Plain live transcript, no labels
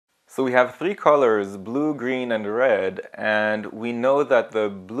So we have three colors, blue, green, and red, and we know that the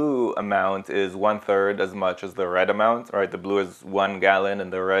blue amount is 1/3 as much as the red amount, right? The blue is 1 gallon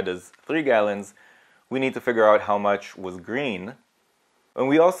and the red is 3 gallons. We need to figure out how much was green. And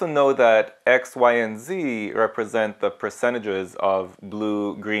we also know that X, Y, and Z represent the percentages of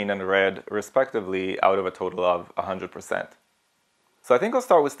blue, green, and red respectively out of a total of 100%. So I think I'll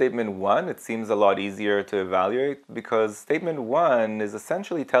start with statement 1. It seems a lot easier to evaluate because statement 1 is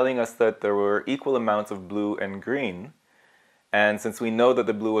essentially telling us that there were equal amounts of blue and green. And since we know that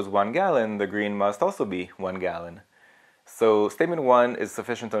the blue was 1 gallon, the green must also be 1 gallon. So statement 1 is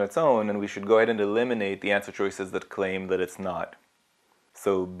sufficient on its own, and we should go ahead and eliminate the answer choices that claim that it's not.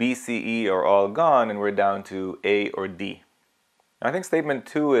 So B, C, E are all gone, and we're down to A or D. I think statement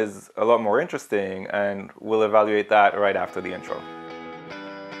 2 is a lot more interesting, and we'll evaluate that right after the intro.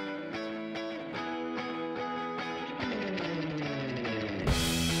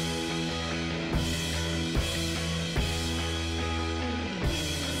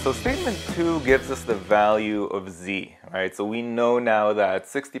 So statement 2 gives us the value of Z, right? So we know now that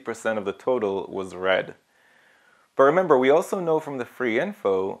 60% of the total was red. But remember, we also know from the free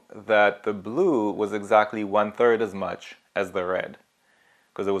info that the blue was exactly 1/3 as much as the red,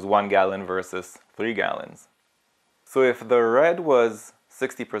 because it was 1 gallon versus 3 gallons. So if the red was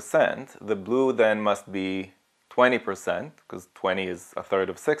 60%, the blue then must be 20%, because 20 is 1/3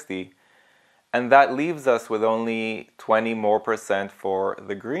 of 60. And that leaves us with only 20% more for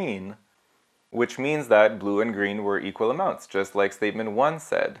the green, which means that blue and green were equal amounts, just like statement 1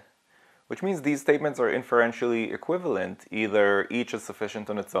 said. Which means these statements are inferentially equivalent. Either each is sufficient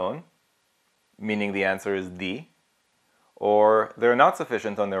on its own, meaning the answer is D, or they're not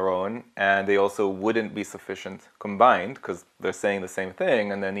sufficient on their own, and they also wouldn't be sufficient combined, because they're saying the same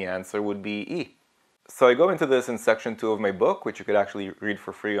thing, and then the answer would be E. So I go into this in section 2 of my book, which you could actually read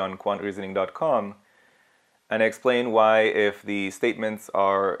for free on quantreasoning.com, and I explain why if the statements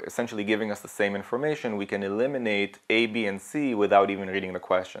are essentially giving us the same information, we can eliminate A, B, and C without even reading the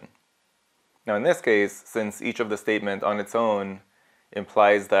question. Now in this case, since each of the statements on its own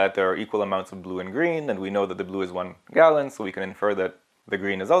implies that there are equal amounts of blue and green, and we know that the blue is 1 gallon, so we can infer that the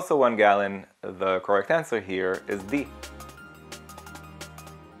green is also 1 gallon, the correct answer here is D.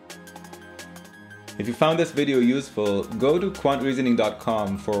 If you found this video useful, go to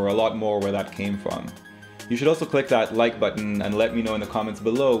quantreasoning.com for a lot more where that came from. You should also click that like button and let me know in the comments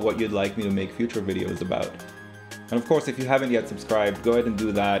below what you'd like me to make future videos about. And of course, if you haven't yet subscribed, go ahead and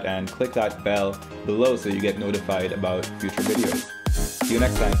do that and click that bell below so you get notified about future videos. See you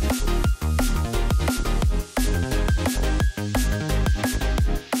next time.